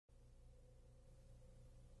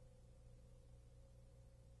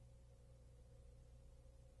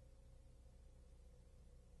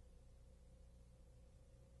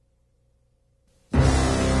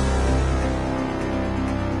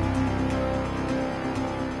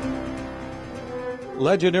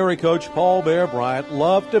Legendary coach Paul Bear Bryant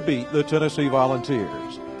loved to beat the Tennessee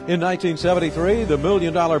Volunteers. In 1973, the $1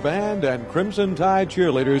 Million Band and Crimson Tide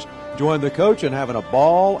cheerleaders joined the coach in having a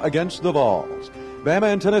ball against the Vols.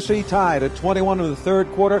 Bama and Tennessee tied at 21 in the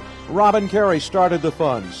third quarter. Robin Carey started the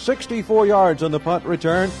fun. 64 yards on the punt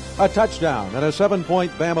return, a touchdown, and a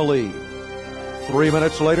 7-point Bama lead. 3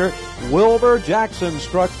 minutes later, Wilbur Jackson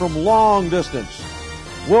struck from long distance.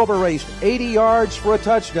 Wilbur raced 80 yards for a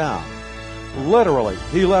touchdown. Literally,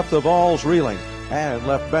 he left the Vols reeling and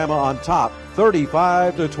left Bama on top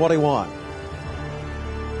 35-21.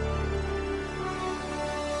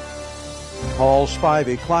 Paul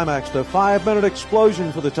Spivey climaxed a 5-minute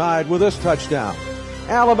explosion for the Tide with this touchdown.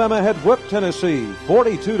 Alabama had whipped Tennessee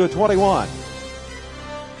 42-21.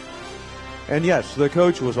 And yes, the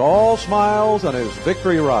coach was all smiles on his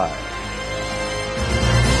victory ride.